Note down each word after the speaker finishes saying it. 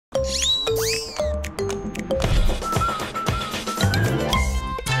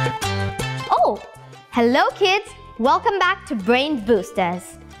Hello kids! Welcome back to Brain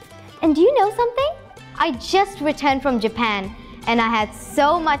Boosters. And do you know something? I just returned from Japan and I had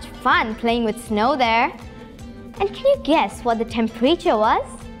so much fun playing with snow there. And can you guess what the temperature was?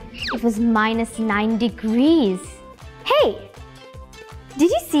 It was -9 degrees. Hey!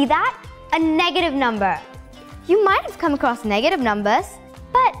 Did you see that? A negative number. You might have come across negative numbers,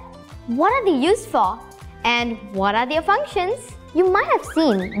 but what are they used for? And what are their functions? You might have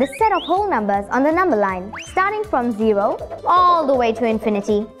seen the set of whole numbers on the number line, starting from 0 all the way to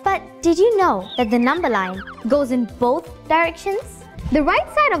infinity. But did you know that the number line goes in both directions? The right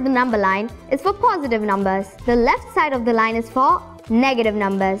side of the number line is for positive numbers. The left side of the line is for negative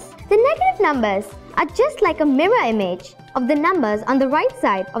numbers. The negative numbers are just like a mirror image of the numbers on the right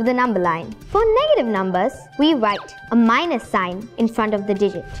side of the number line. For negative numbers, we write a minus sign in front of the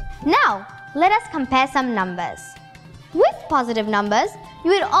digit. Now, let us compare some numbers. With positive numbers,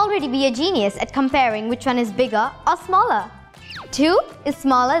 you would already be a genius at comparing which one is bigger or smaller. 2 is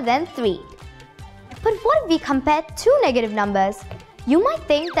smaller than 3. But what if we compare two negative numbers? You might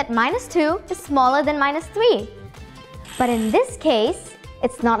think that -2 is smaller than -3. But in this case,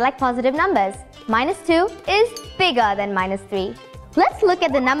 it's not like positive numbers. -2 is bigger than -3. Let's look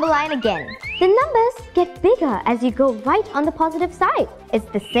at the number line again. The numbers get bigger as you go right on the positive side. It's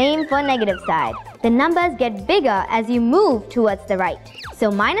the same for negative side. The numbers get bigger as you move towards the right. So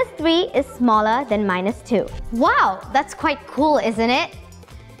 -3 is smaller than -2. Wow, that's quite cool, isn't it?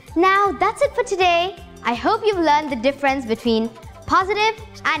 Now, that's it for today. I hope you've learned the difference between positive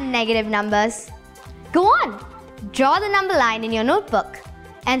and negative numbers. Go on, draw the number line in your notebook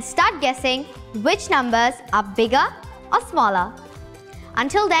and start guessing which numbers are bigger or smaller.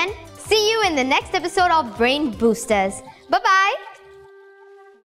 Until then, see you in the next episode of Brain Boosters. Bye-bye!